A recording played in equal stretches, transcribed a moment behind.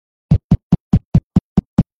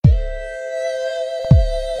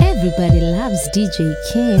Everybody loves DJ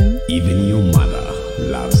Kim. Even your mother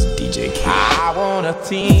loves DJ Kim. I wanna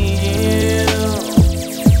see you.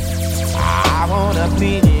 I wanna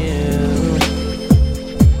be you.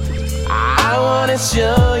 I wanna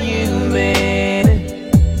show you,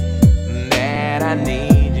 baby, that I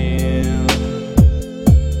need you.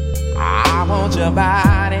 I want your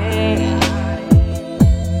body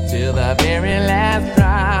till the very last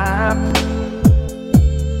drop.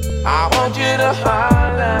 I want you to holler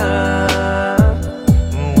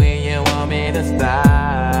when you want me to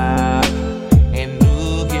stop. And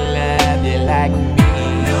who can love you like me?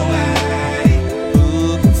 Nobody.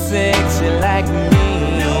 Who can sex you like me?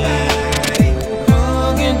 Nobody. Who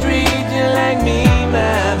can treat you like me,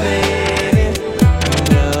 my baby?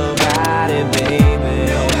 Nobody, baby.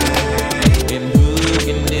 Nobody. And who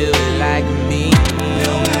can do it like me?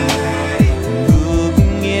 Nobody. Who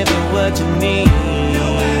can give you what you need?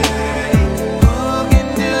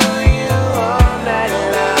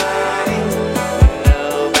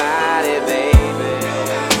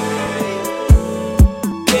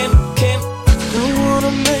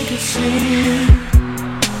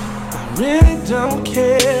 Don't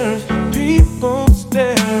care if people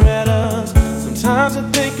stare at us. Sometimes I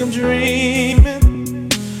think I'm dreaming.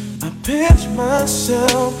 I pinch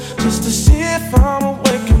myself just to see if I'm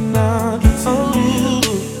awake or not. Oh,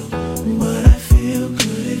 what I feel,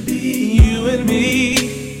 could it be you and me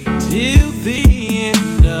till the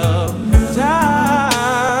end of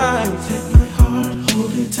time? Take my heart,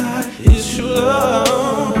 hold it tight. It's your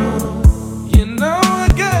love. You know I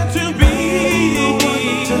got to be.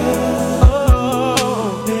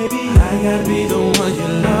 I gotta be the one you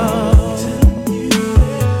love.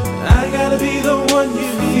 I gotta be the one you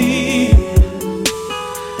need.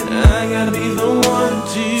 And I gotta be the one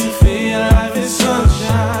to feel life is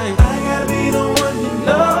sunshine. I gotta be the one you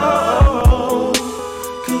know,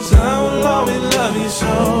 'cause I will always love you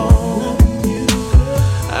so.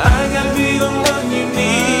 I gotta be the one you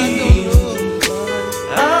need.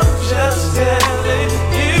 I'm just telling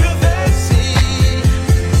you that. See,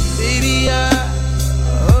 baby, I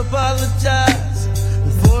apologize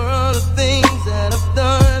for all the things that I've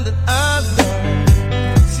done, that I've done.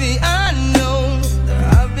 See, I know that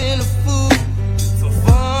I've been a fool for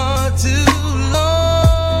far too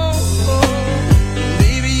long.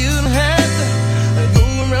 Baby, you don't have to go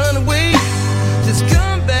and run away. Just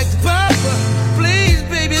come back to Papa. Please,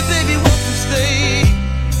 baby, baby, won't you stay?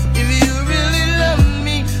 If you really love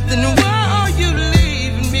me, then why are you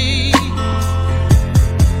leaving me?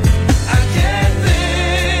 I can't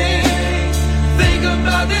think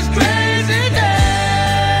about this crazy day.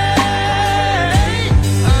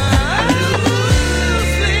 I lose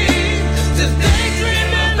sleep just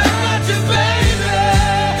daydreaming about you, baby.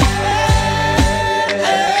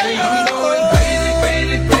 I'm going crazy,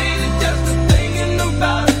 crazy, crazy just thinking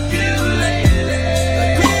about you lately.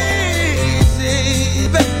 Crazy,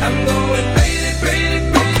 I'm going crazy, crazy,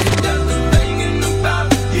 crazy just thinking about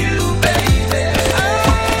you, baby. I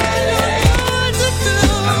don't know what to do.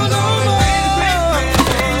 I'm going crazy, crazy,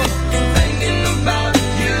 crazy, thinking about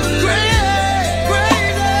you, crazy,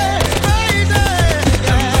 crazy, crazy.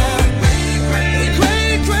 I'm going crazy, crazy,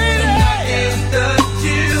 crazy, crazy. I can't touch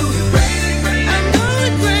you, crazy, crazy. I'm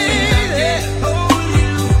going crazy, I can't hold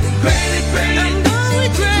you, crazy, crazy. I'm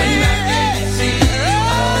going crazy when I can't see you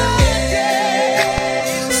again.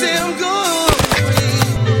 See, I'm going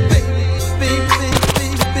crazy, baby.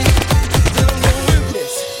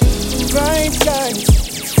 Bright lights,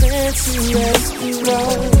 fancy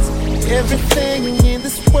restaurants, everything in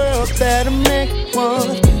this world that a man could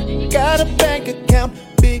want. Got a bank account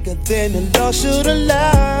bigger than the law should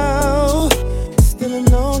allow. Still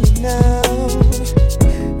alone now.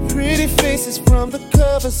 Pretty faces from the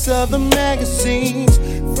covers of the magazines,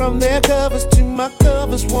 from their covers to my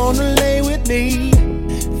covers, wanna lay with me.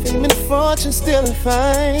 Fame and fortune still a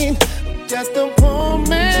find. Just a poor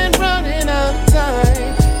man running out of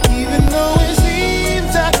time. Even though it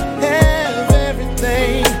seems I have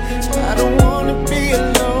everything, I don't wanna be a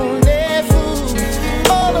lonely fool.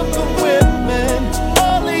 All of the women,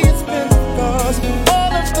 all the expensive cars,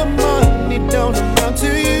 all of the money don't amount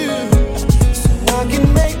to you. So I can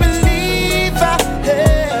make believe I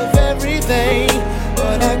have everything,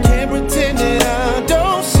 but I can't pretend that I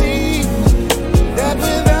don't see that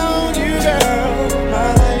without you, girl, my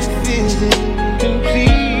life isn't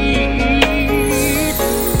complete.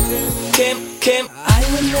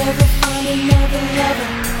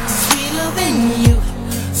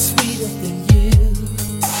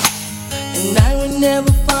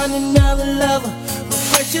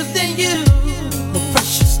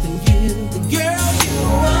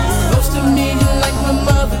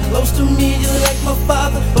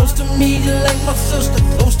 me like my sister,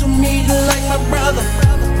 close to me like my brother.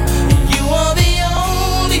 You are the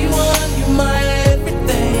only one, you're my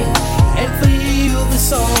everything. And for you, the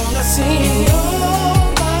song I sing.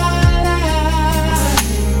 All my life,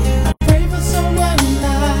 I pray for someone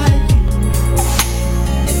like you.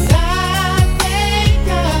 And I thank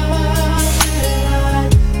God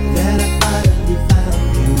that I finally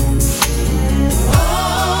found you.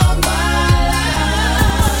 All my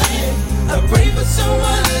life, I pray for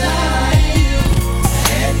someone like you.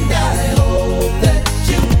 And I hope that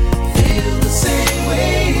you feel the same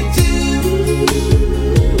way too.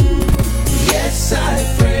 Yes, I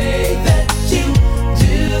pray that you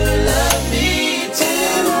do love me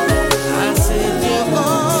too. I said you're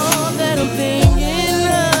all that I'm thinking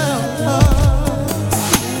of,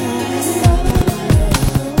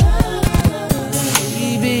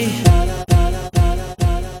 baby.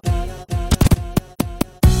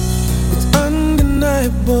 It's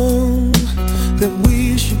undeniable that we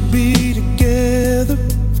should be together.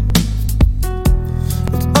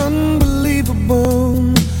 It's unbelievable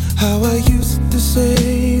how I used to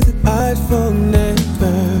say that I'd fall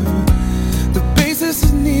never. The basis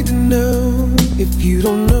is need to know. If you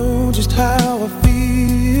don't know just how I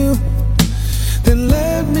feel, then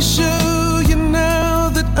let me show you now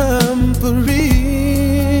that I'm for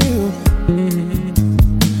real.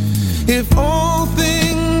 If all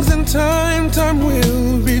things in time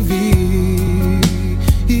will reveal.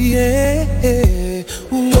 Yeah,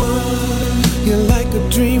 one, you're like a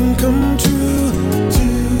dream come true.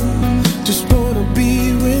 Two, just wanna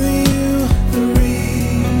be with you.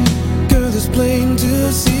 Three, girl, it's plain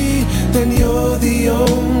to see that you're the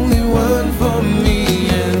only one for me.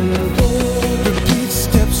 And four, repeat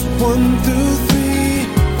steps 1 through 3.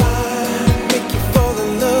 5, make you fall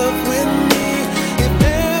in love with me. If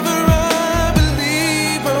ever I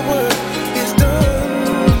believe my work is done,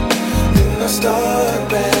 then I start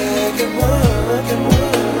back at work and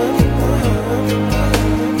work and work and work.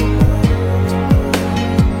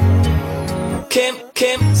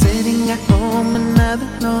 Kim, sitting at home another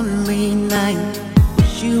lonely night.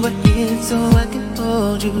 Wish you were here so I could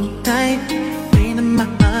hold you tight. Pain in my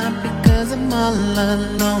heart because I'm all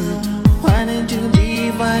alone. Why did you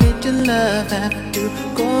leave? Why did your love have to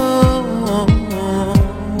go?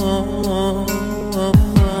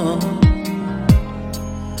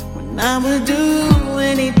 When I would do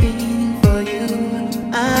anything for you,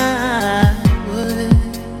 I would.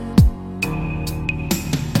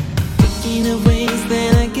 Thinking of ways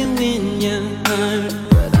that I can win your heart,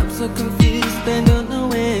 but I'm so confused, I don't know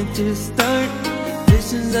where to start.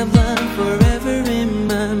 Visions of love forever in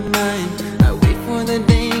my mind. I wait for the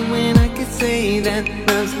day when I can say that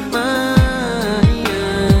love's mine.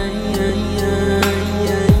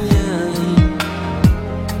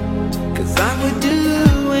 'Cause I would do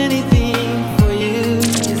anything for you,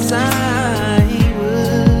 yes I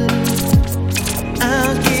would.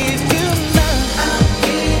 I'll give you love, I'll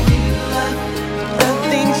give you love, the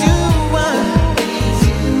things you want,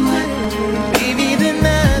 baby, there's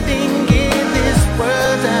nothing in this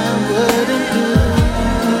world I wouldn't do.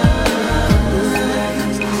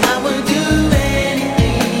 I would do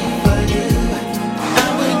anything for you. I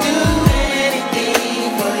would do anything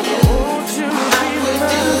for you. I would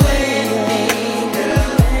do anything,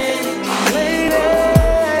 girl, anything.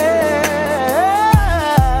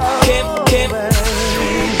 Kim.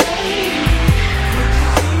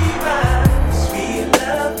 Sweet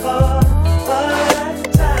love for a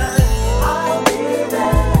lifetime. I'll be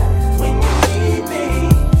there when you need me.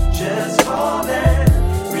 Just call and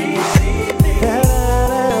receive me.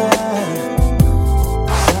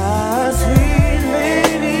 Sweet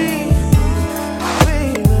lady,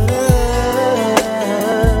 sweet love.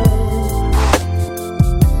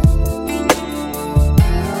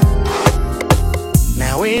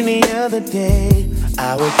 Now any other day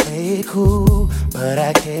I would play it cool, but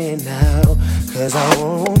I can't now, 'cause I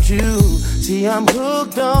want you. See, I'm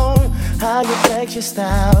hooked on how you flex your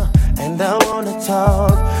style, and I wanna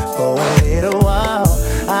talk for a little while.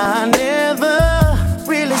 I never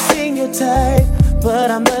really seen your type, but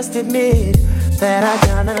I must admit that I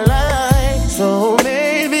kinda like. So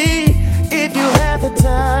maybe if you have the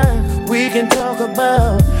time, we can talk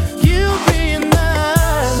about you being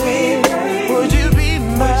mine. Would you be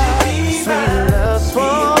mine? Sweet love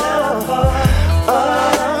for a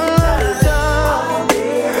lifetime.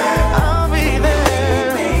 I'll be there.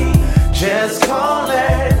 Just call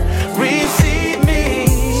and receive me.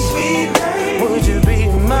 Would you be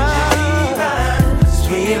mine?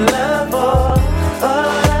 Sweet love for a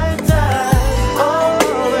lifetime. Oh,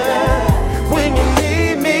 yeah. When you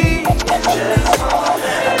need me, just call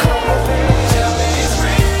and tell me it's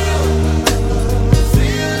real.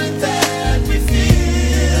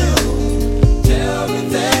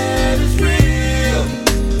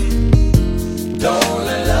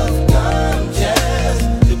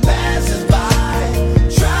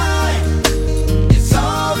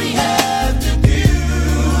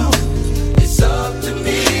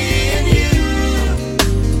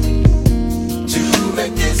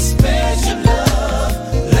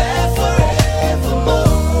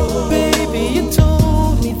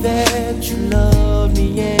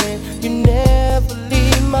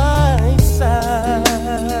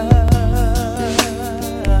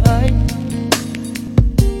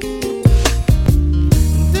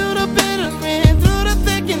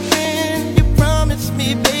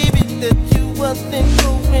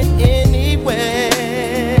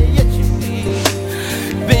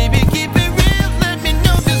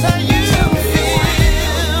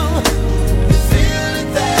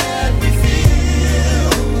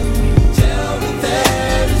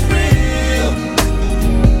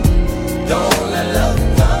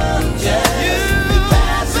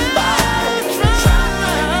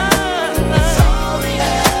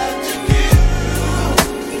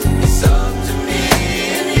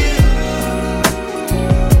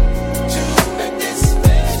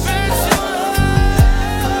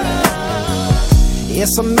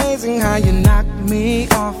 It's amazing how you knock me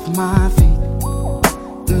off my feet.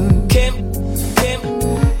 Kim.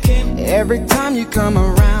 Every time you come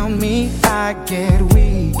around me, I get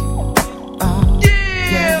weak. Oh,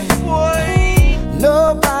 yeah, boy.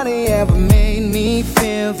 Nobody ever made me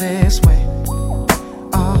feel this way.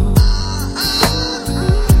 Oh,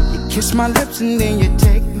 you kiss my lips and then you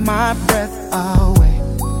take my breath away.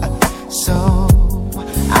 So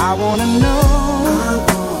I wanna know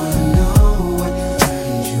what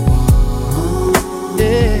turns you on.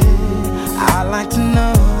 Yeah, I like to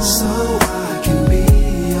know so I can be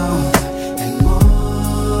all that and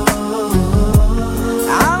more.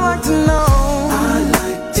 I like to know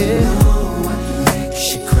what makes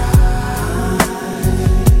you cry.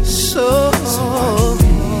 So I can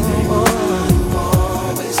be the one who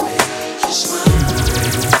always makes you smile.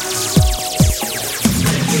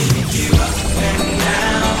 Picking you up and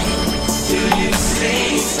down till you say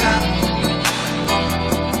stop.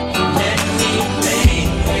 Let me play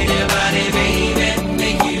with your body, baby,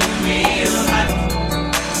 make you real hot.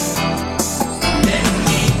 Let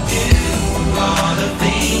me do all the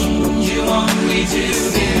things you want me to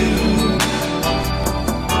do.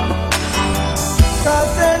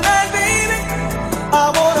 'Cause tonight, baby, I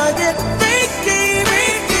wanna get freaky.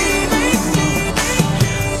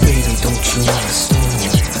 Baby, don't you understand?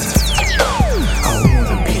 I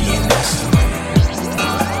wanna be an estimate.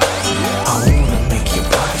 I wanna make your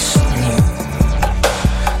body scream.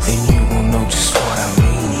 Then you will know just what I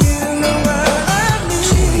mean.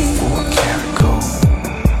 24 karat gold.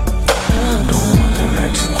 Don't want the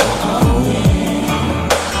next gold.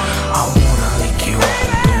 I wanna lick you up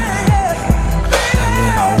and down, and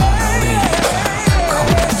then I wanna leave. Come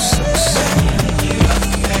on, success. You up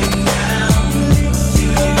and down, do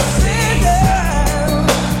you say down?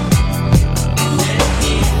 Let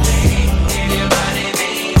me lay in your body,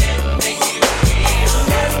 baby, make you real.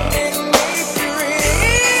 Let me make you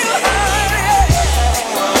real.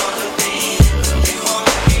 All the things you want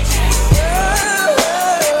me to do.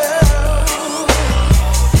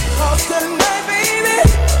 'Cause tonight, baby,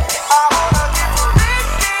 I wanna get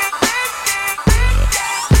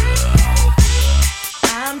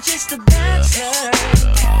I'm just a dancer.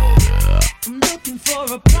 I'm looking for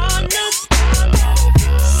a partner,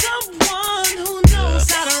 someone who knows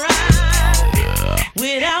how to ride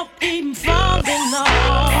without even falling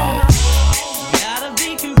off. Gotta be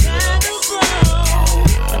compatible,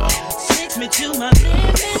 takes me to my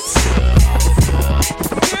limits.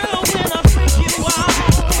 Girl, when I break you off,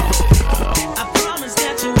 I promise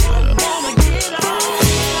that you won't wanna get off.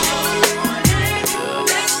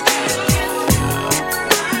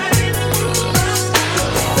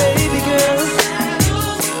 Baby girl,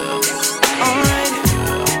 alright.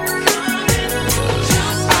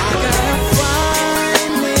 I gotta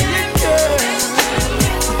find me a girl.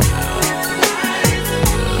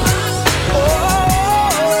 Oh,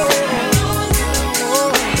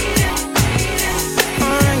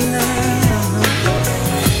 alright now.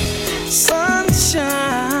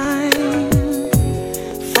 Sunshine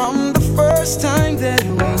from the first time that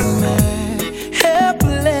we met.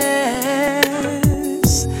 Helpless,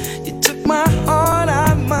 you took my heart,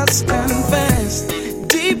 I must confess.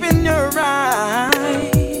 Deep in your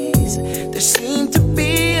eyes, there seemed to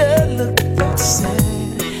be a look that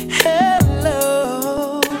said,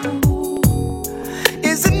 hello.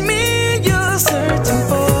 Is it me you're searching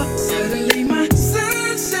for? Suddenly my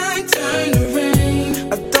sunshine turned to rain.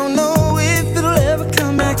 I don't know if it'll ever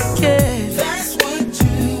come back again. That's what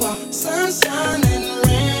you are, sunshine and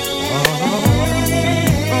rain.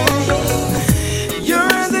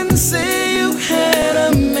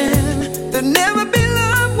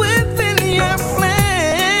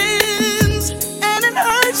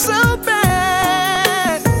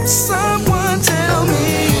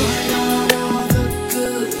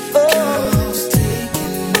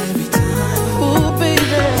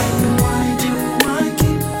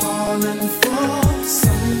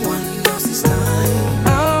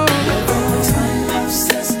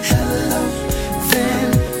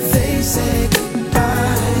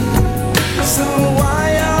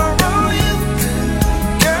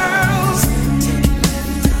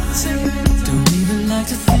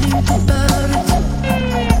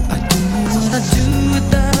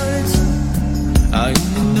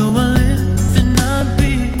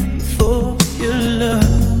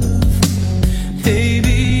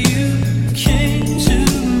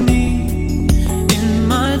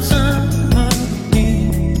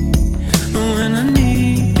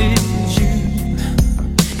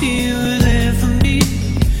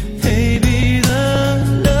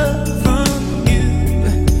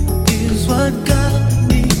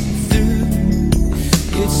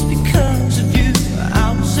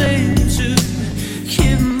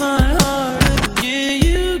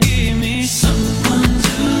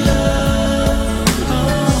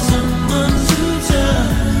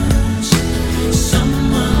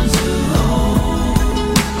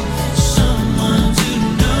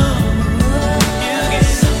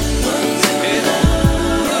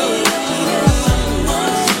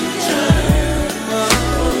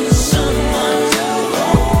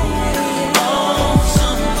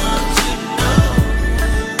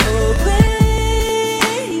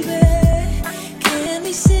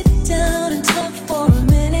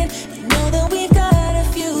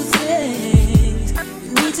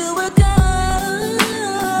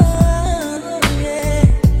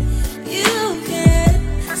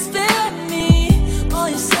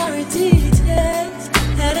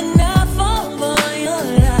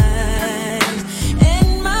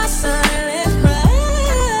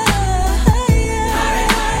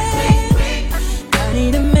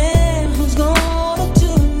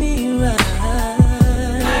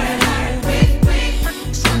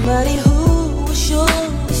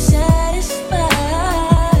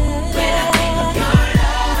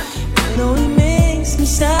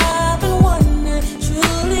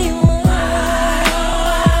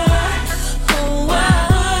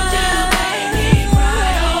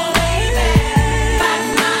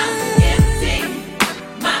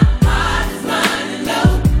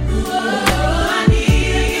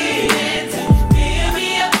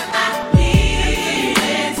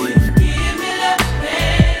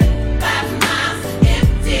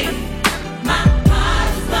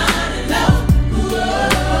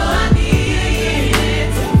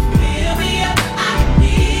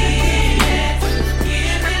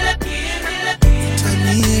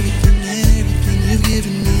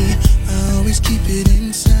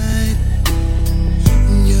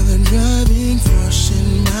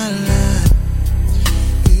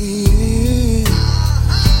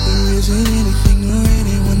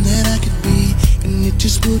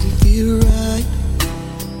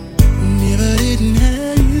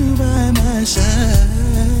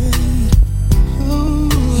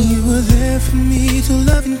 for me to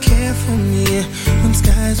love and care for me when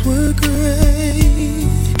skies were gray.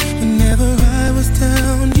 Whenever I was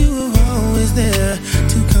down, you were always there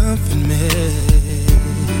to comfort me.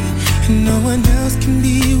 And no one else can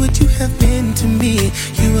be what you have been to me.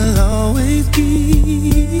 You will always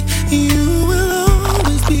be, you will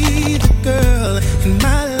always be the girl in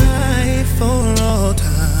my life for all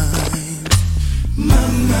time.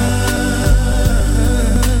 Mama,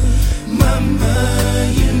 mama,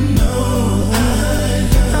 you know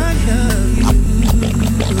I love you.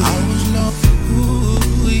 I was lost,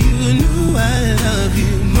 ooh, you knew I love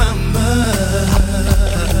you, mama.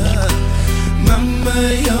 Mama,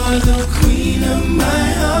 you're the queen of my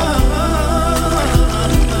heart.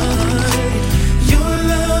 Your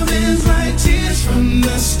love is like tears from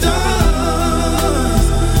the stars.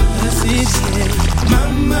 Yes, it is.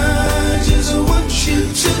 Mama, I just want you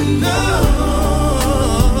to know,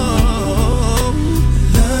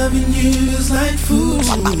 loving you is like food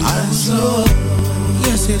to my soul.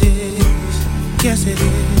 Yes, it is. Yes, it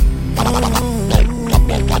is.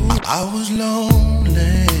 I was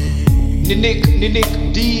lonely.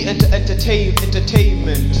 Nickdee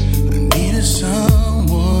entertainment. I needed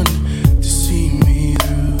someone to see me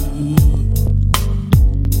through,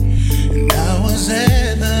 and I was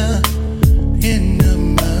at the end of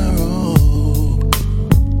my rope.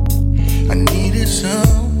 I needed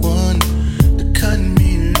someone to cut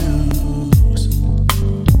me loose,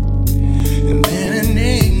 and then an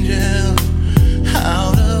angel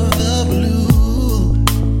out of the blue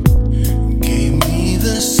gave me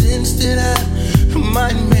the sense that I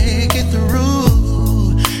might make it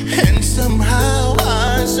through, and somehow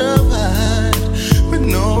I survived with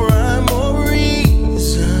no rhyme or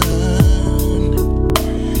reason.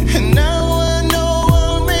 And now I know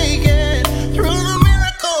I'll make it through the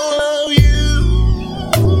miracle of you.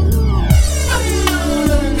 I know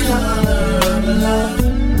the color of love,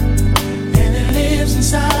 and it lives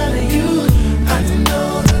inside of you. I know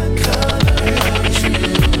the color is you.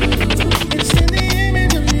 It's in the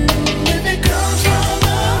image of you. If it comes from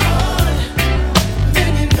the heart,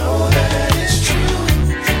 then you know that it's true.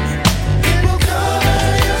 It will color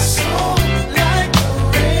your soul like a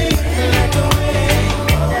rainbow.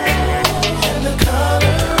 And the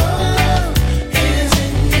color of love is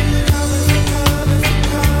in you.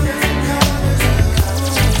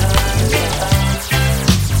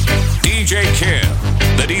 DJ Kim,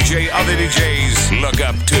 the DJ other DJs look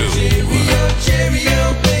up to. Cheerio,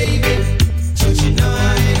 baby. Don't you know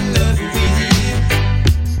I'm in love with you?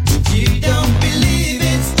 If you don't believe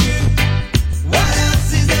it's true, what else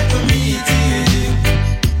is there for me to do?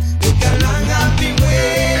 Look how long I've been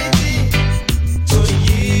waiting for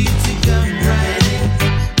you to come right in.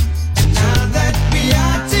 And now that we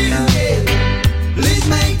are together, please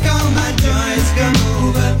make all my joys come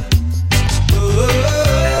over.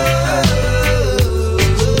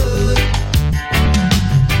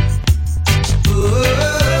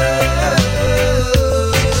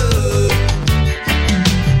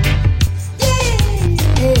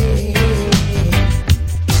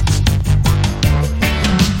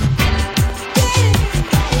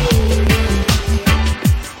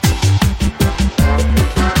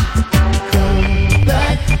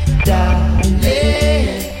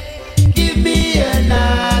 Give me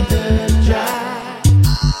another try.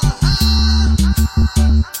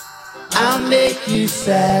 I'll make you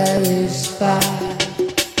satisfied.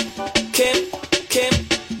 Kim.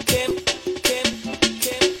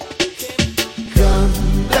 Come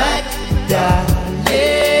back,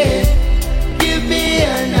 darling. Give me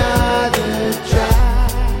another try.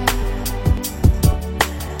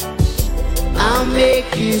 I'll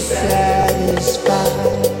make you satisfied.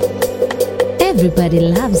 Everybody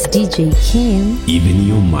loves DJ Kim. Even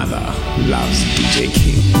your mother loves DJ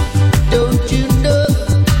Kim. Don't you know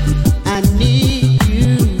I need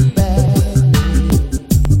you back?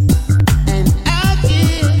 And I'll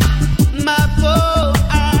give my full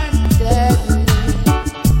understanding.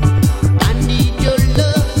 I need your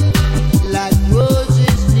love like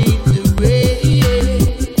roses need the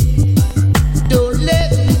rain. Don't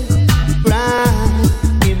let me cry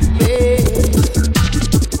in bed.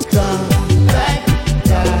 Come back,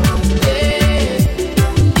 darling.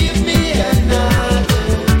 Give me another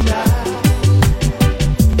try.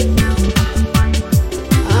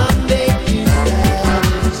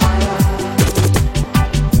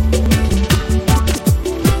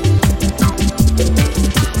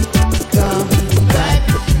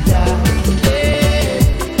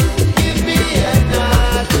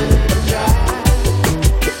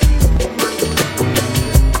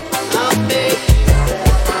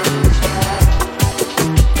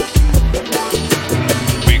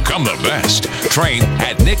 become the best. Train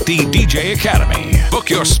at Nickdee DJ Academy. Book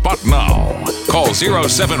your spot now. Call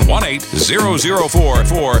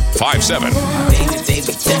 0718-004-457.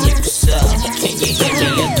 Baby, tell me what's up. Can you hear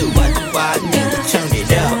me? I do I need to turn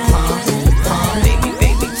it up, huh? Baby,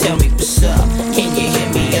 tell me what's up. Can you hear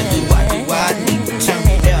me? I do I need to turn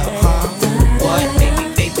it up, huh? What?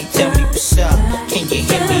 Baby, tell me what's up. Can you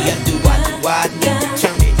hear me? I do I need to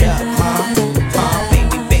turn it up, huh?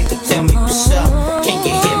 Baby, tell me what's up. Can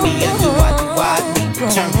you hear me? I do I need to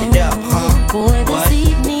turn it up, huh? Boy, this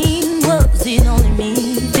evening was it only me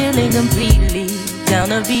feeling completely down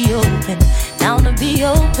to be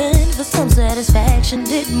open for some satisfaction.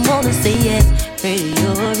 Didn't wanna say yes, pray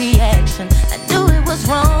your reaction. I knew it was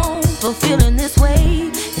wrong for feeling this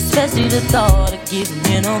way, especially the thought of giving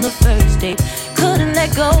in on the first date. Couldn't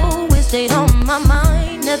let go, it stayed on my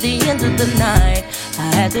mind. At the end of the night,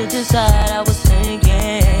 I had to decide. I was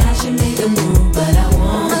thinking I should make a move, but I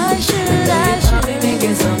won't. I should be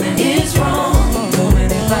thinking something is wrong.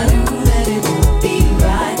 Knowing if I do that it won't be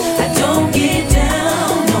right. I don't get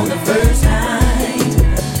down on the first night.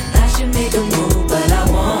 I should make a move, but I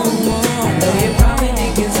won't. I know you're probably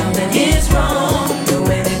thinking something is wrong.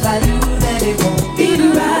 Knowing if I do that it won't be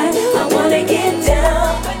right. I wanna get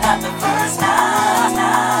down, but not the first night.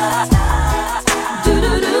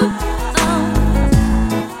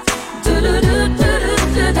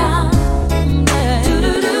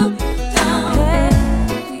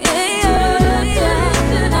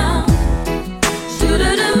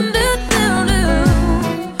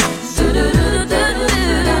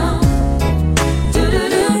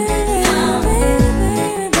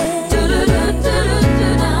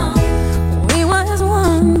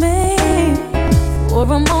 For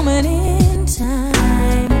a moment in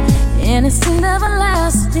time, and it seemed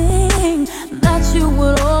everlasting that you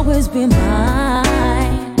would always be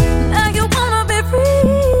mine. Now you wanna be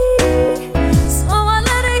free, so I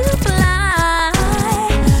let you fly.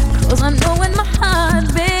 'Cause I know in my heart,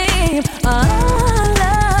 babe, our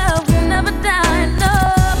love will never die. No,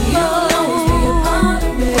 you'll always be a part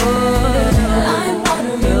of me. I'm part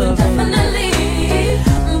of you, definitely.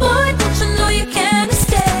 Boy, don't you know you can't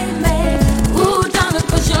escape me? Ooh, darling,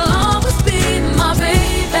 'cause you'll always be my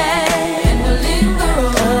baby. And we'll linger on.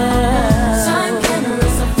 Time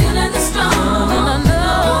generous, I'm feeling it strong. And I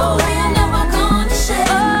know you're never gonna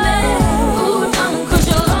shake me. Ooh, darling, 'cause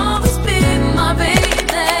you'll always be my baby.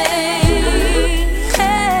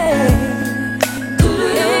 Hey,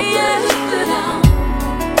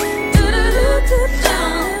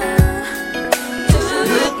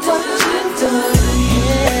 Look what you've done,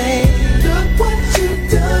 yeah. Look what you've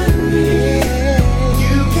done, yeah.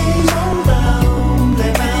 You came around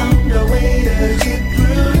and found a way to get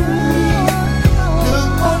through.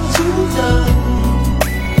 Look what you've done.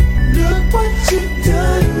 Look what you've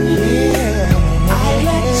done, yeah. I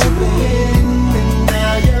let you in and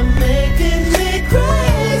now you're making me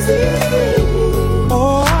crazy.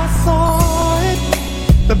 Oh, I saw it,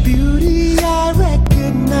 the beauty I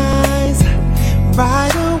recognized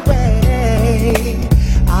right away.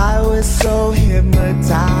 I was so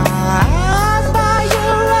hypnotized by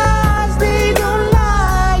your eyes. They don't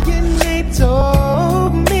lie and they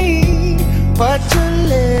told me what your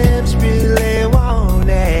lips really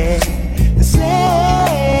wanted. They said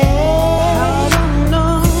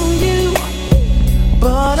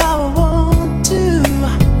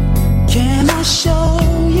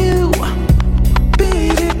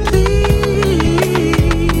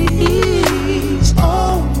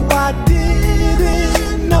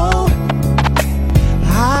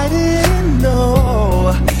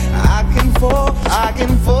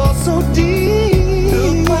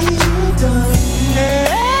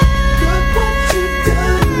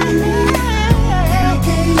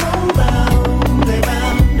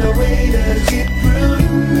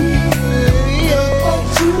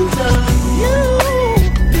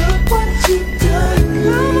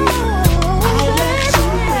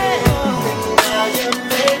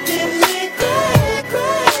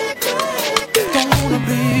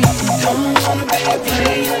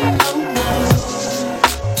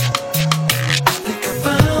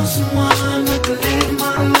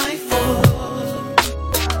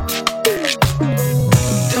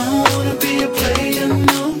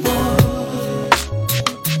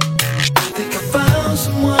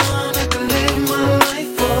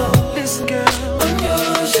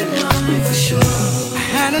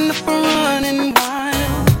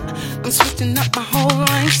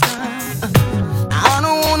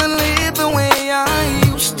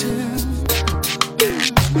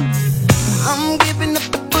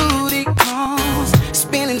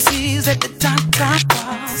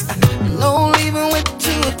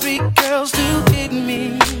three girls to pick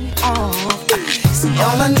me off. See,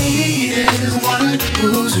 all I need is one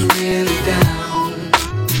who's really down.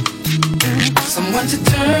 Someone to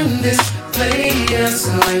turn this player's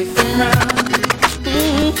life around.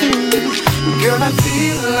 Girl, I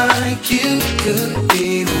feel like you could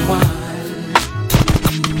be the one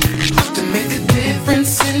to make a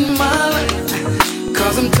difference in my life.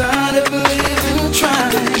 'Cause I'm tired of living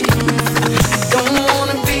trying. Don't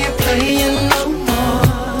wanna be a player no more.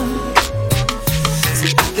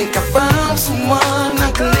 See, I think I found someone I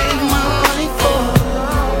can live my life for.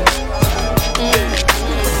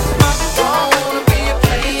 Don't wanna be a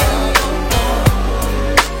player no more.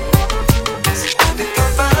 See, I think I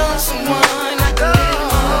found someone I can live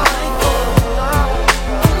my life for.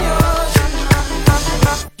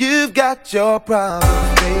 You've got your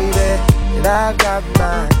problems, baby, and I got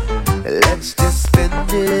mine. Let's just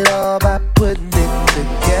spend it all by putting it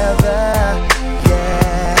together.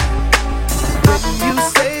 Yeah. When you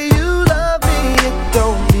say you love me, it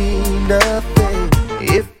don't mean nothing.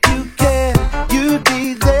 If you care, you'd be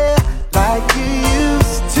there like you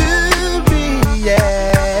used to be.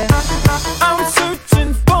 Yeah. I'm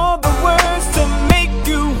searching for the words to make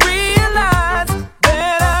you realize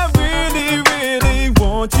that I really, really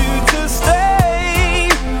want you to stay.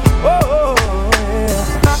 Oh,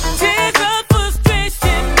 yeah. Tears of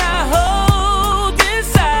frustration I hold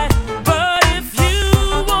inside, but if you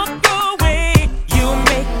walk away, you'll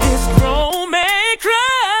make this grown man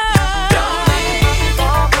cry. Don't leave,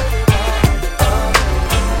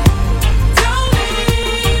 don't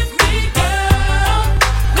leave me, girl.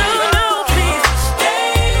 No, no, please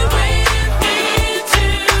stay with me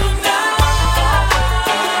tonight.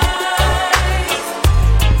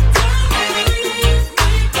 Don't leave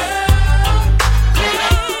me, girl.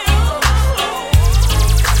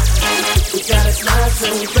 You got a smile so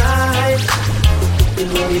bright. You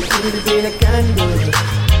know you could have been a candle.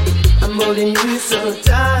 I'm holding you so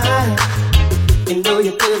tight. You know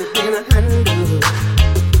you could have been a handle.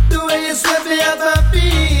 The way you swept me off my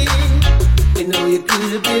feet. You know you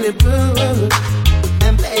could have been a broom.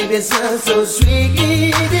 And baby, it smells so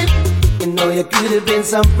sweet. You know you could have been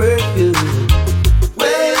some perfume.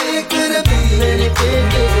 Well, you could have been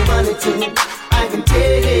anything you wanted to. I can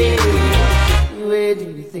tell you. The way you do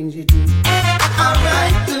the things you do.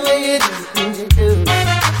 Alright, the way you do the things you do.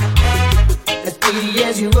 As pretty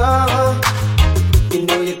as you are, you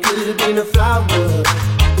know you could have been a flower.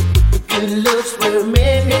 Your good looks were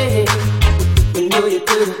made. You know you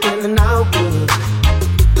could have been an hour.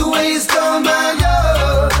 The way you stole my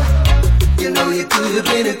love, you know you could have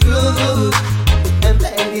been a groove. And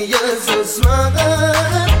baby, you're so smart.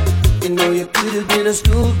 You know you could have been a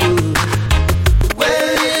schoolgirl.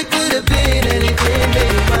 Well, it could have been anything that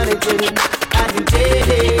you wanted to. I can tell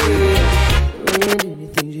you. The way you do the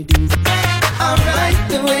things you do. Alright,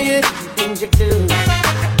 the way you do the things you do.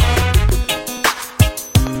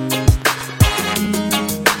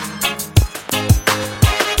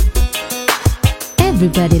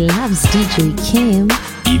 Everybody loves DJ Kim.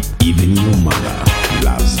 Even your mother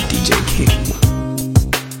loves DJ Kim.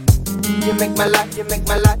 You make my life, you make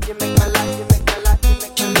my life, you make my life, you make my life, you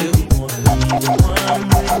make my life.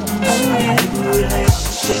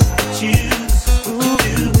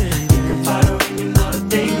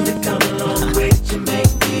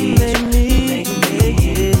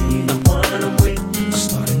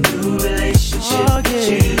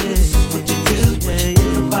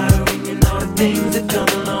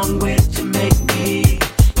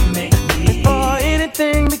 Before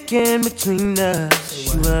anything began between us,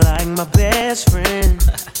 you were like my best friend.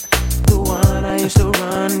 The one I used to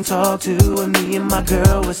run and talk to when me and my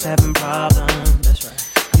girl was having problems. That's right.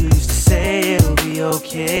 You used to say it'll be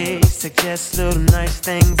okay, suggest little nice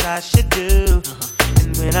things I should do.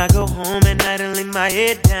 And when I go home at night and lay my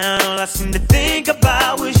head down, all I seem to think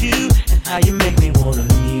about was you and how you make me wanna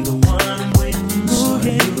be the one I'm with. Start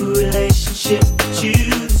a new relationship with you.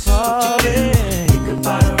 That's what you do. Think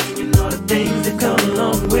about her and all the things that come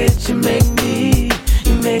along with you. Make me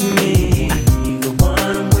the one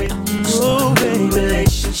I'm with. Start a new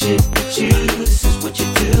relationship with you. This is what you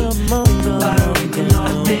do. Think about her and all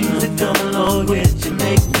the things that come along with you.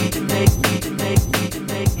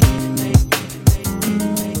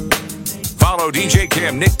 Follow DJ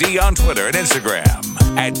Kim Nickdee on Twitter and Instagram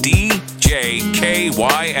at DJKYMNICKDEE.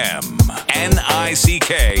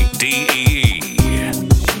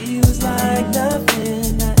 She was like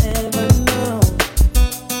nothing I ever known.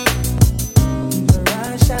 Her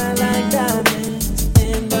eyes shine like diamonds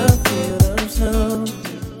in the field of snow.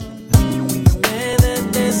 And that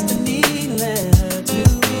destiny led her to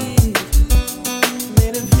me,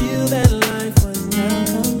 made her feel that life was now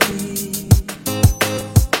complete.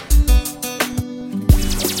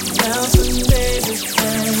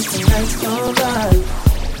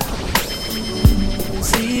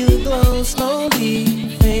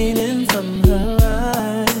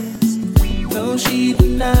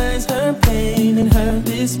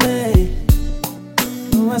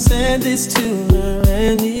 said this to her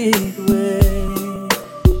anyway.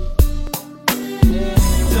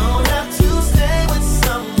 Don't have to stay with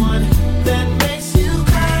someone that makes you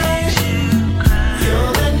cry.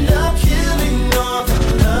 You'll end up killing all the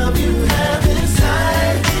love you have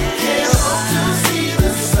inside. Can't hope to see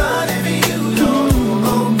the sun if you don't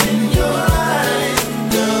open your eyes.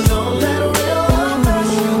 Girl, don't let real love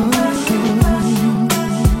rush you.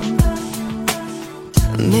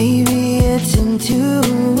 Maybe it's intuition.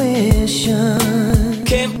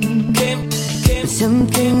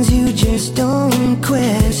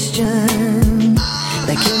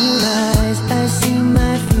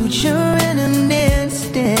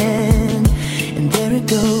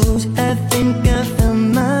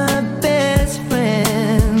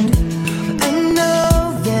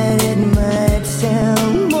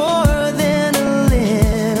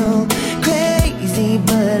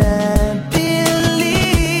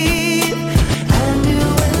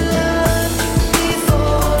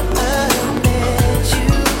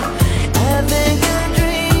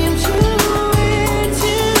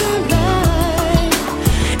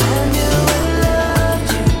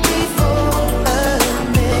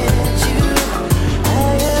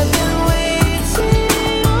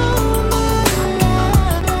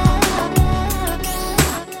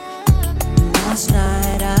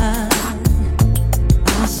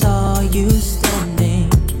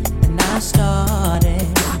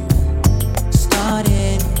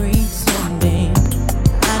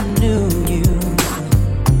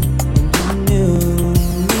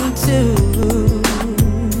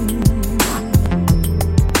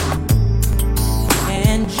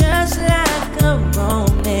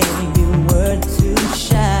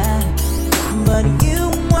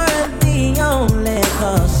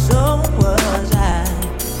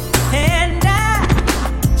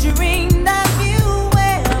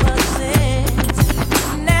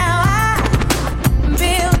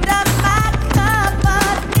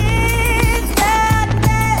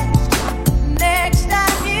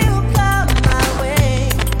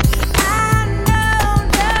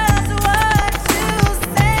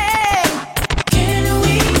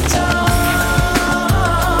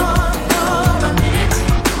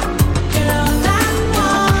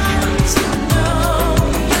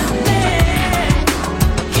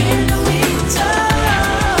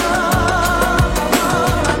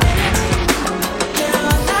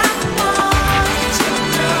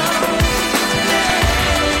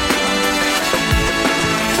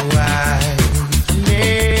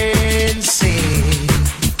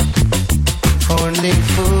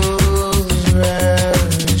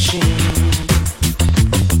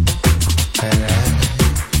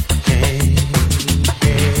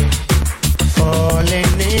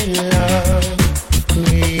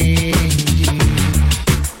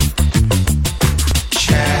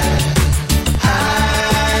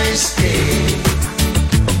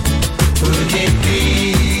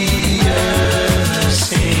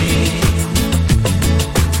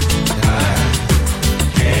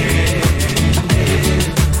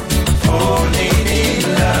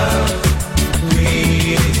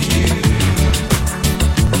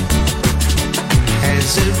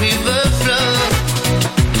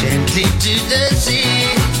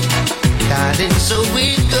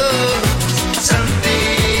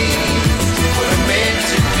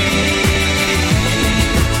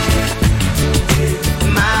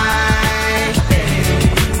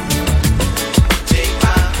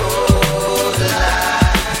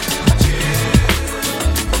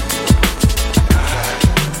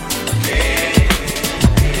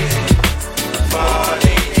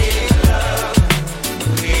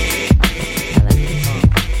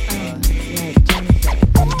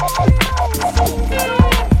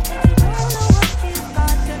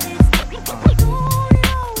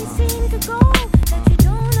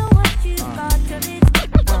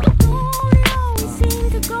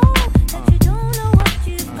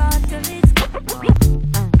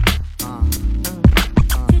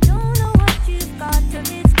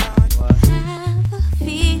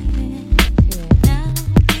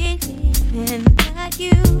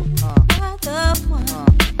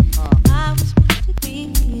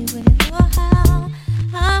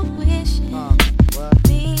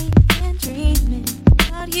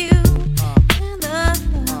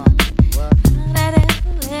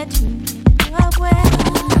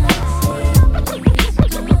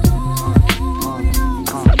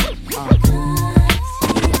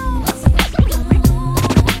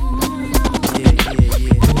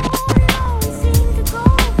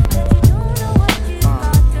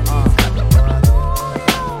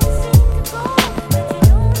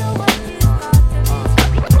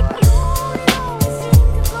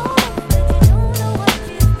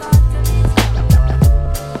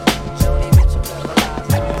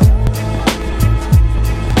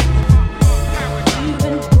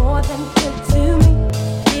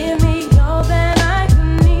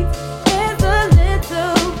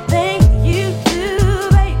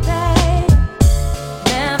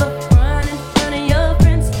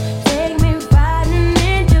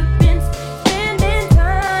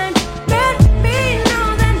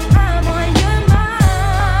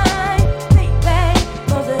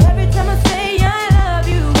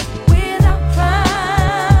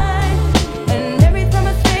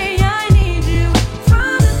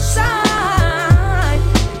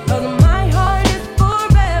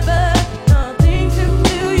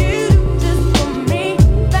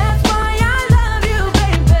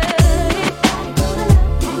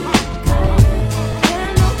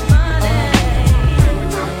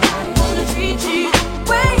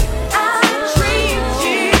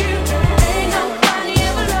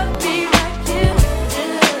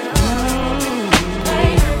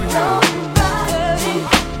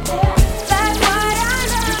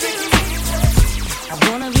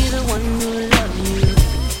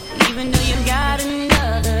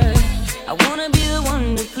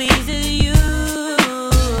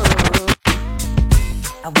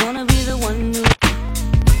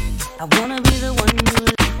 I wanna be the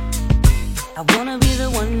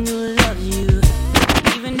one who loves you,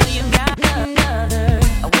 even though you got another.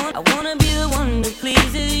 I wanna be the one who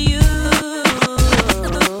pleases you.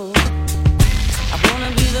 I wanna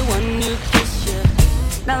be the one who kiss you,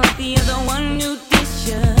 not like the other one who diss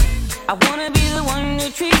you. I wanna be the one who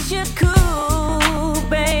treats you cool,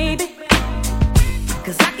 baby.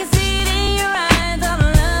 'Cause I can see it in your eyes, all the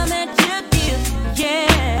love that you give,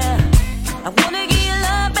 yeah. I wanna give you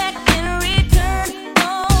love back in return.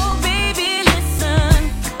 Oh, baby, listen.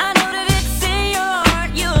 I know that it's in your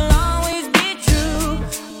heart, you'll always be true.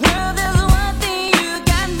 Girl, there's one thing you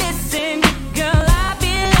got missing. Girl, I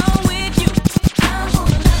belong with you. I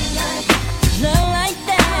wanna love like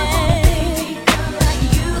that. Love like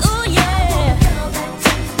you. Ooh, yeah.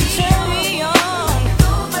 Turn me on.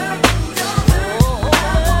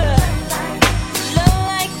 Love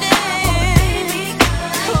like that.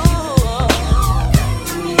 Ooh.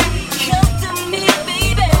 Come to me,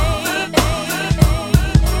 baby.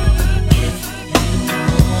 If you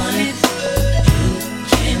want it, you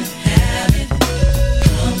can have it.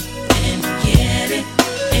 Come and get it,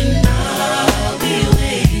 and I'll be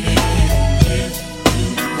waiting. If you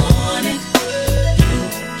want it, you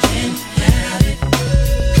can have it.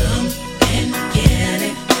 Come and get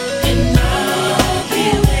it, and I'll be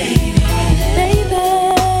waiting. Baby,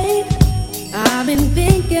 I've been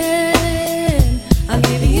thinking I'll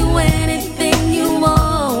give you anything you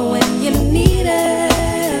want when you need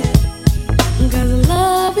it. 'Cause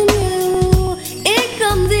loving you, it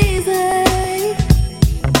comes easy.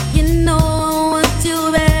 You know I want you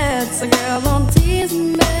bad, so girl, don't tease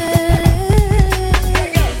me.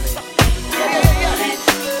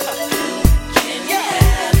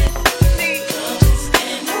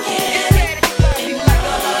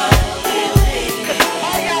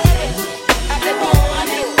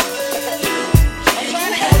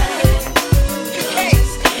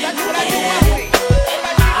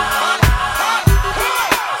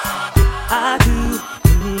 I do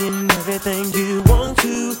any and everything you want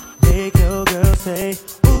to make your girl say,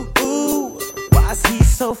 ooh, ooh, why's he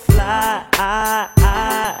so fly?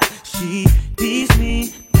 She beats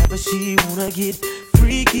me, never she wanna get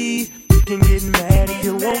freaky. You can get mad if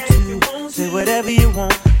you want to, say whatever you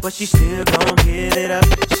want, but she still gon' get it up.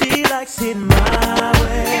 She likes it my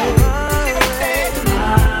way, my way,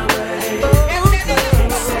 my way.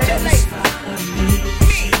 Can't satisfy me.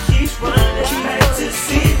 She keeps running back to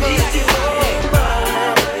see me do it my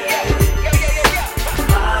way,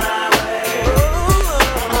 my way.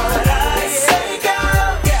 What I say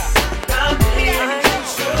goes, I'm in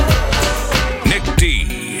control.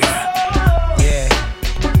 Nickdee. Yeah.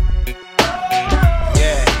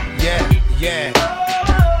 Yeah, yeah, yeah.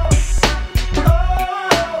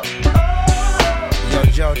 Yo,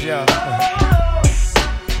 JoJo.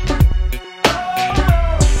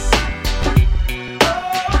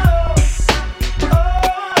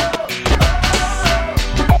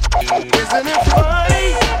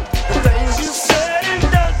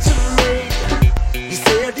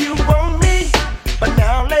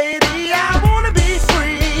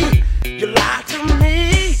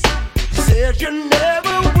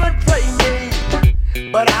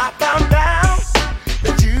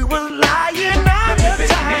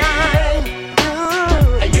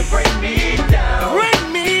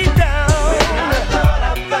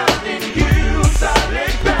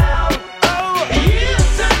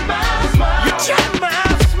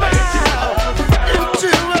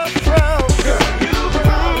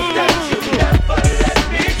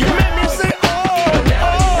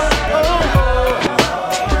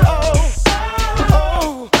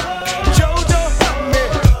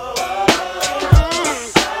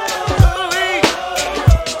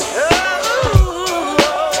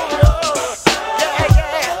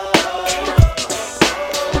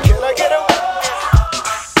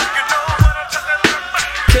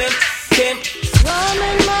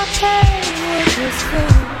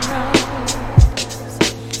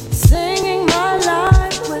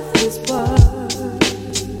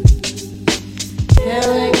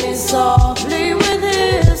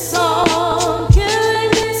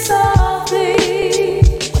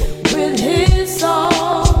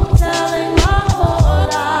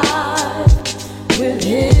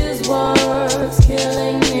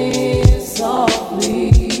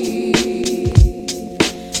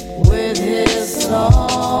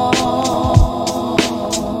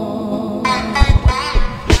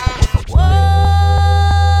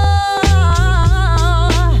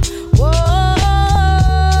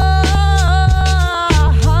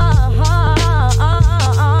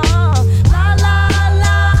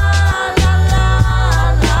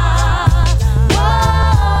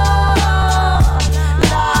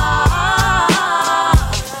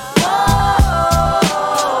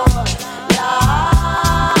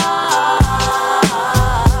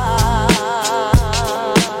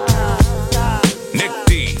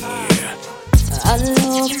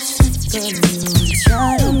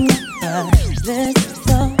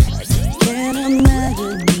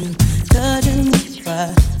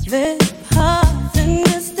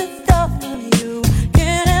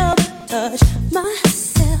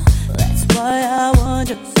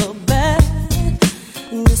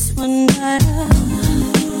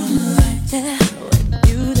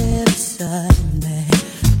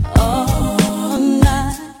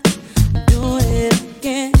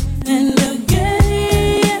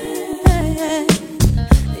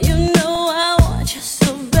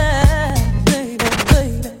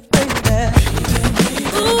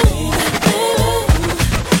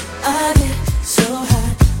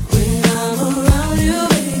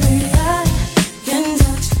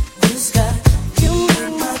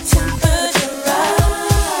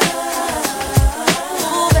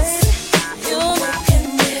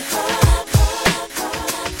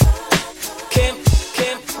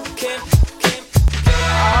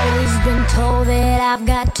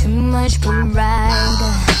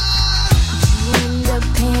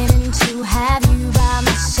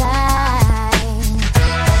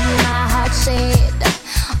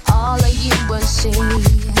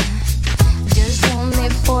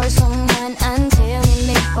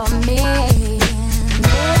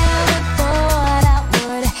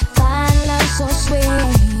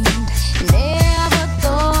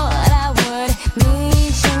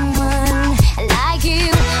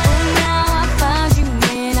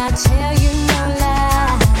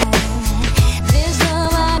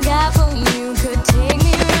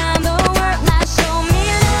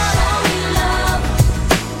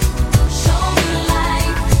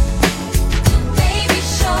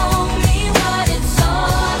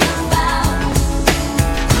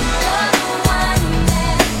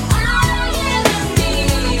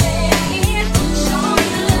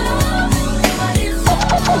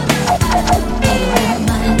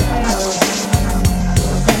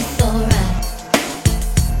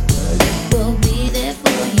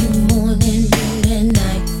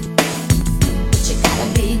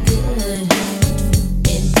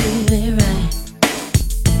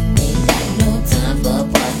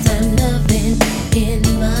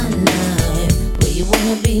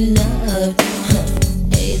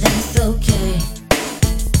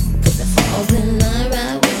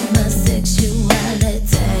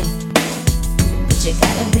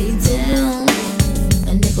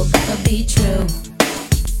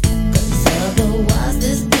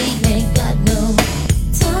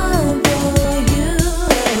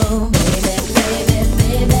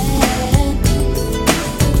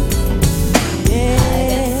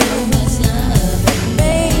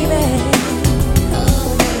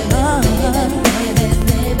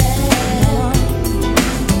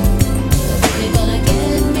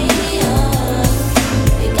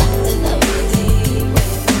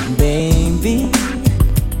 Baby,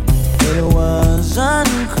 it was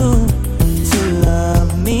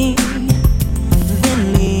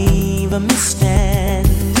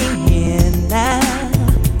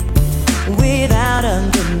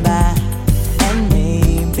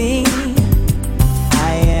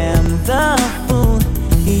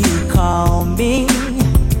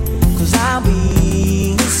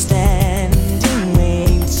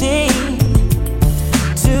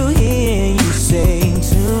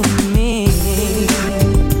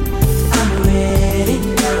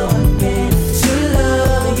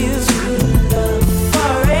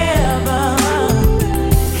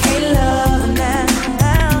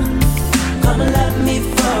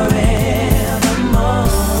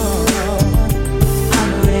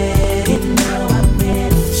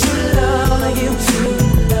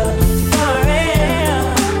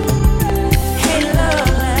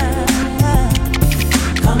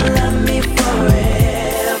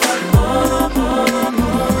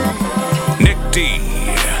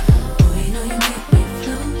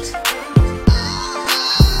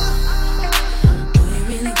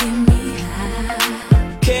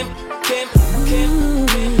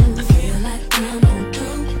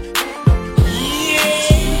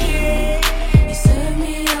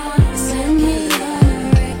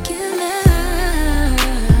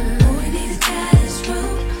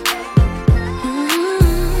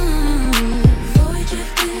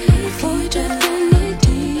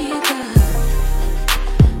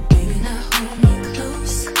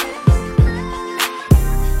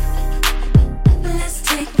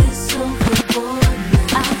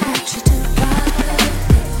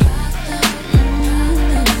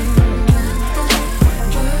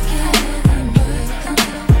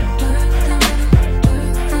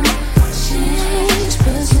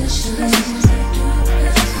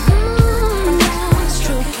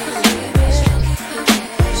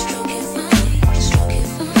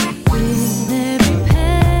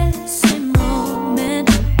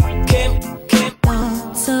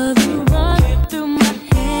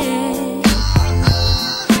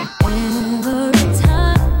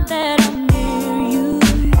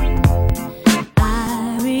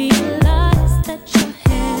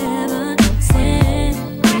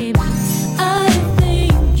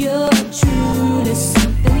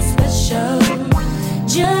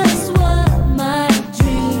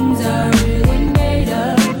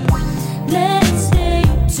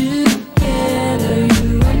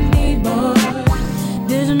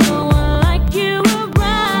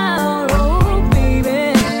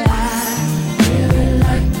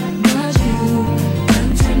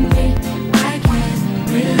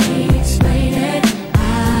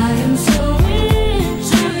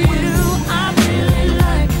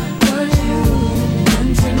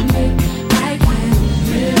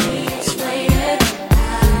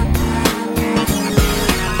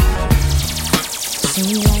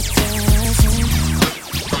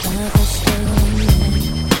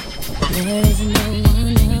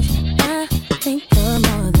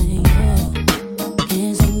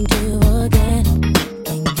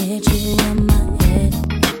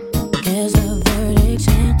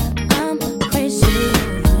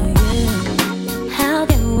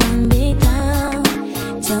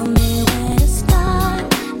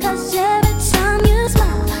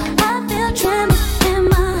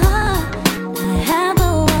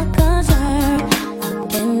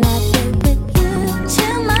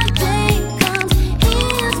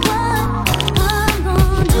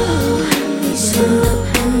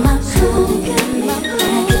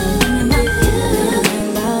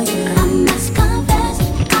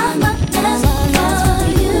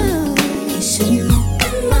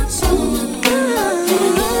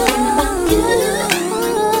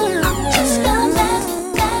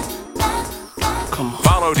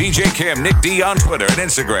DJ Kim Nickdee on Twitter and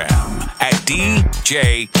Instagram at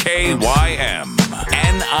DJKYM NICKDEE.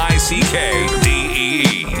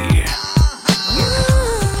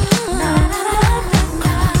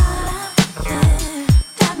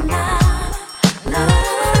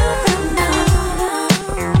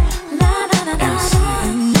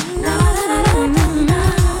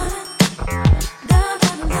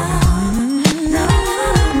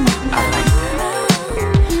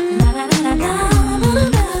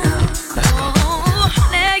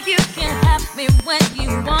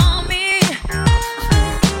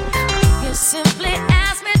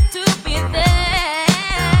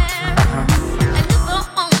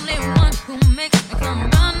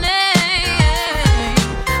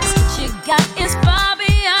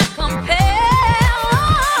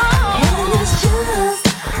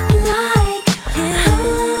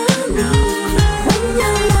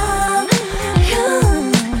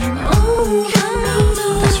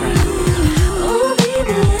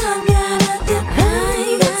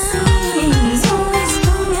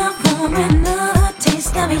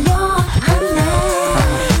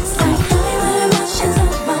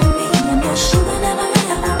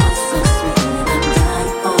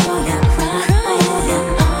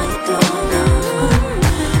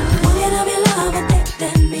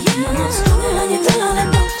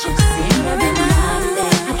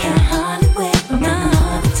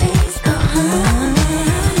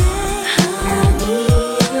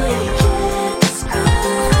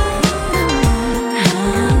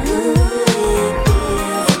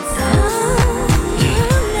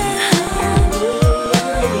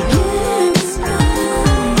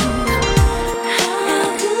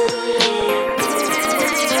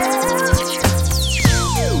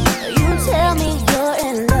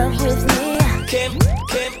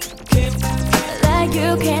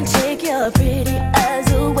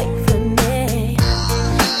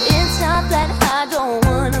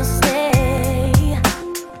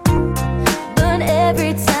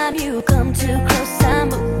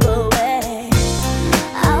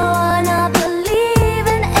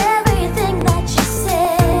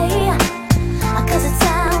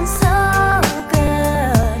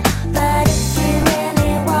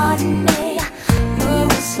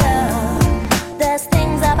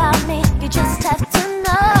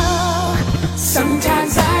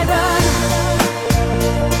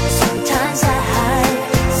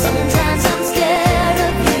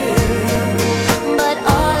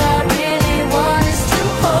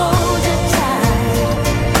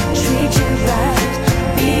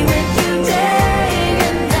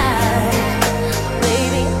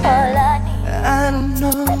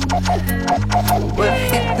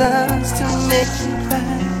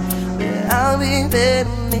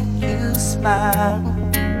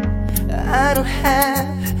 I don't have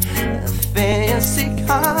a fancy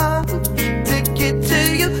car to get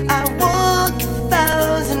to you. I walk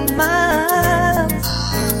 1,000 miles.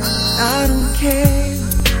 I don't care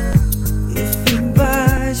if he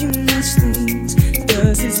buys you nice things.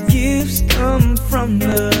 Does his gifts come from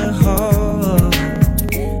the heart?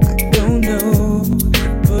 I don't know,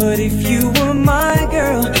 but if you were my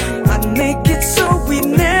girl, I'd make it so we'd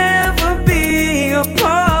never be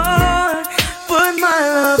apart. But my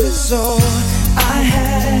love is all I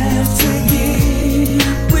have to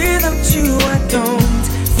give. Without you I don't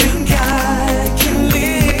think I can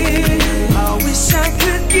live. I wish I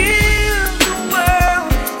could give the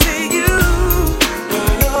world to you.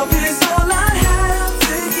 But love is all I have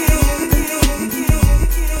to give.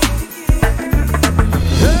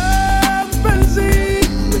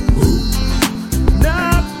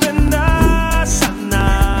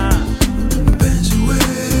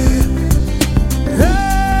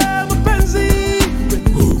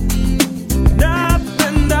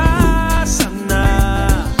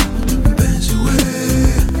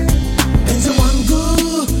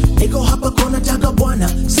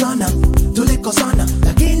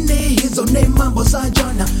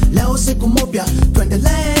 siku moja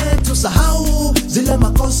tuendelee tusahau zile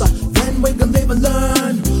makosa, then we can live and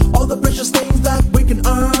learn all the precious things that we can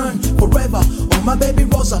earn forever. Oh my baby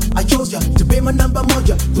Rosa, I chose ya to be my number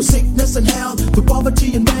moja, through sickness and health, through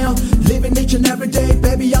poverty and wealth, living each and every day,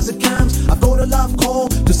 baby, as it counts. I've got a love call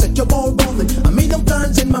to set your ball rolling, a million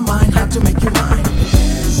plans in my mind, how to make you mine.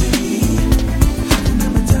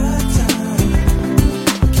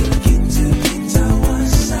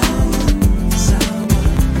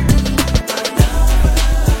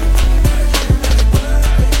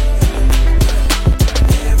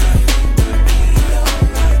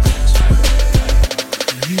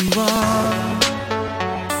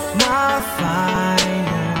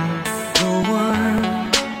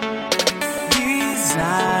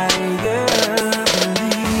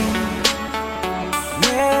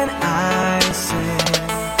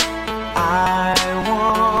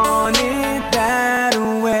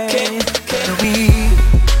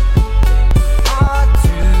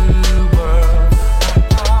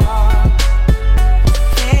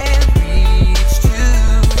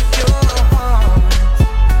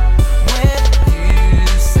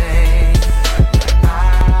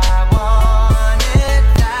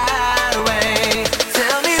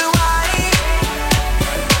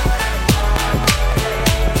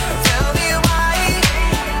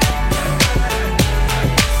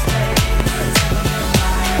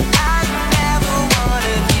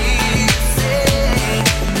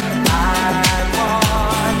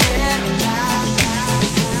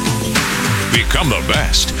 Become the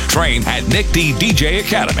best. Train at Nickdee DJ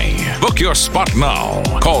Academy. Book your spot now.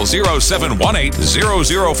 Call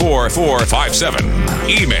 0718-004-457.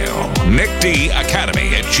 Email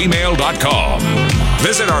nickdeeacademy@gmail.com.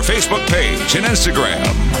 Visit our Facebook page and Instagram,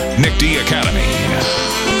 Nickdee Academy.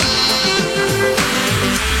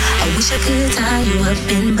 I wish I could tie you up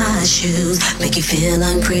in my shoes, make you feel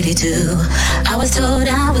I'm pretty too. I was told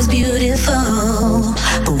I was beautiful,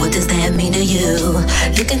 but what does that mean to you?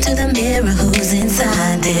 Look into the mirror, who's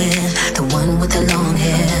inside there? The one with the long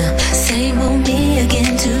hair. Same old me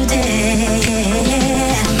again today.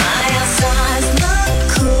 My outsides look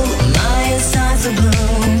cool, my insides are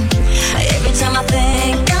blue. Every time I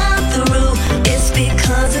think I'm through, it's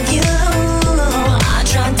because of you. I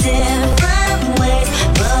try different ways,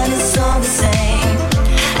 but it's all the same.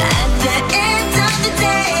 At the end of the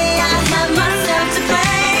day, I have myself to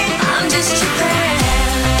blame. I'm just tripping.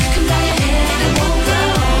 You can buy your hair, it won't grow.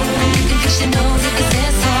 You can fix your nose, you can say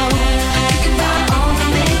so. You can buy all the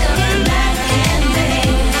makeup and back and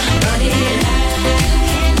make, but it you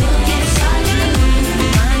can't look inside you.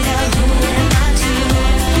 Find out who am I to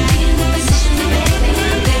be in the position to make me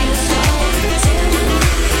big. So tell me.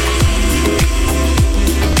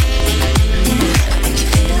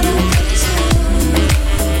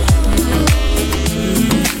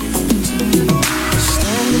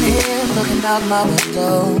 Standing here looking out my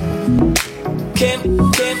window. Kim,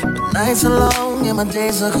 nights are long and my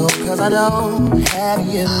days are cold, cause I don't have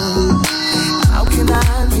you. How can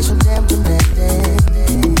I be so damn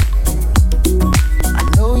demanding? I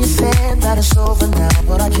know you said that it's over now,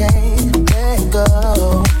 but I can't let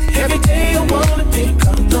go. Every day I wanna pick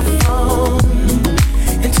up the phone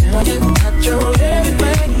and tell you that you're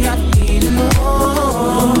everything I need and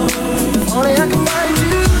more. Only I can find you.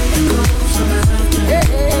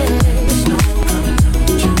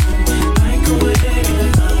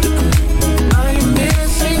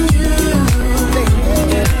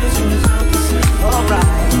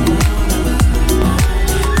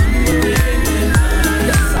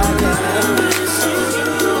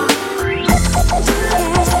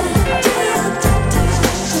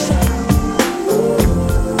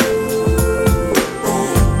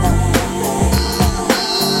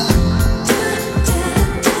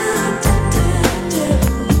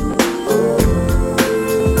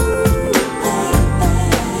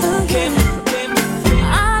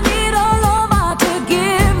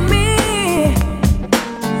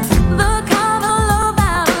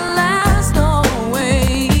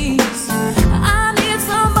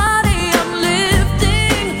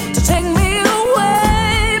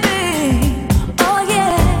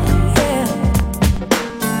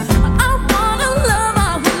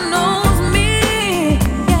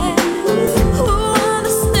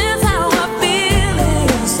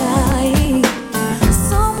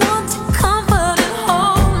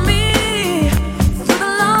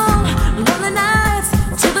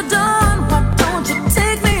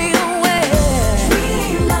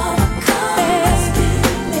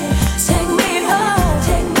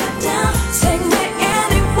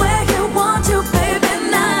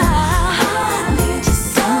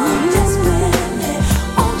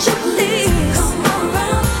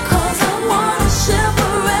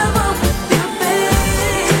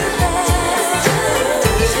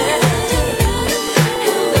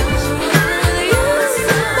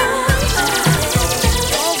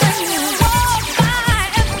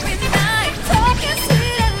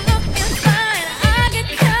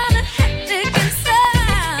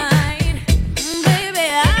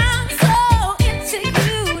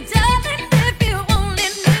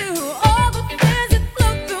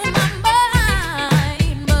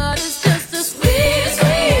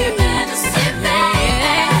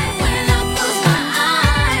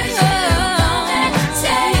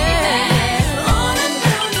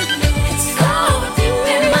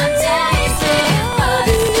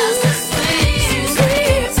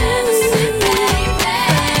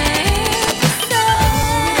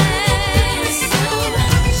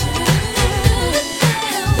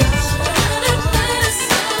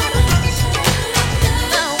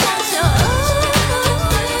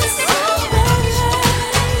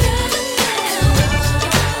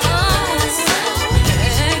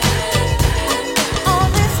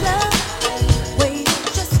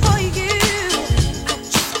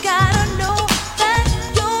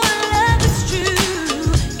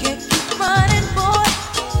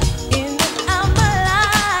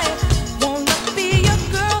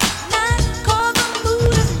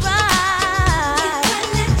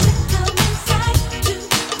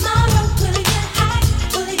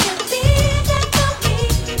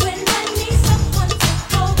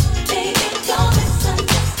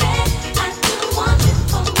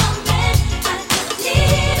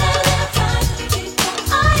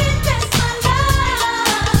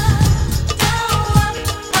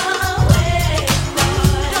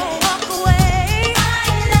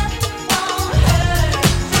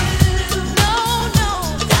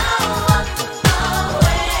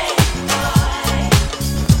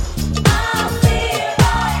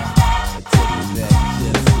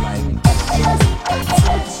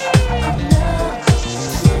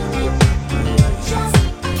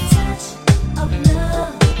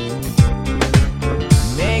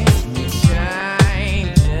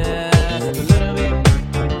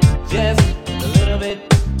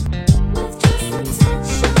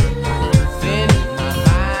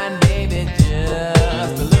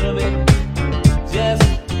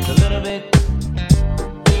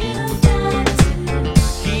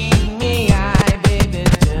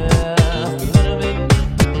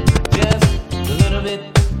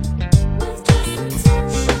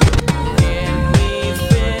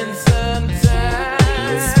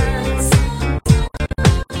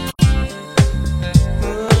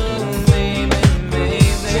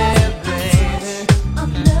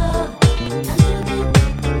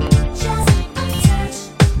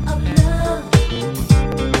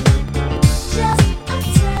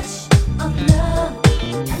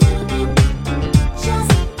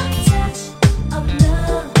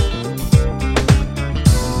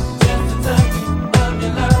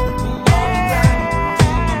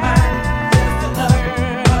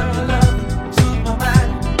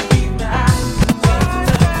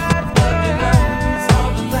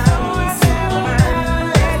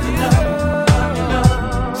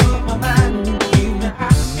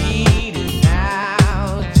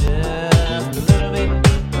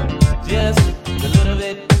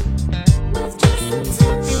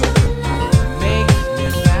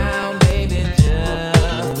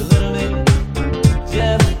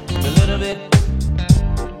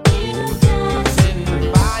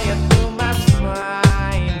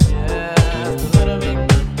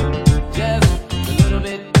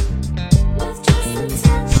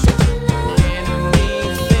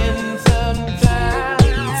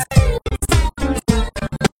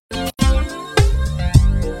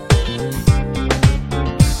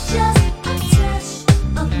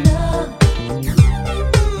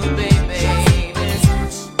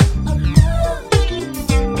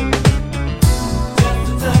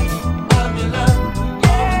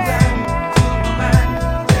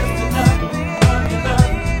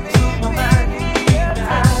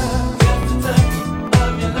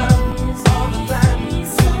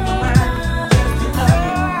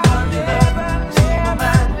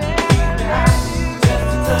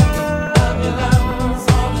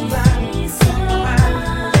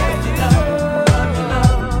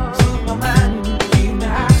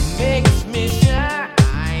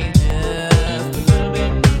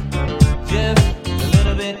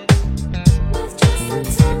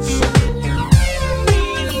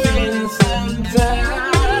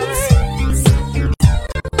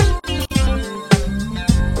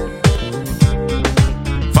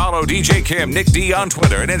 Kim Nickdee on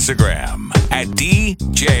Twitter and Instagram at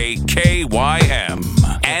DJKYMNICKDEE.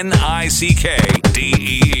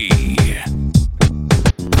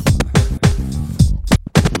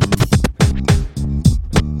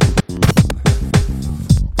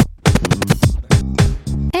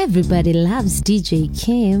 Everybody loves DJ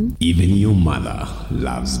Kim. Even your mother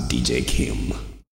loves DJ Kim.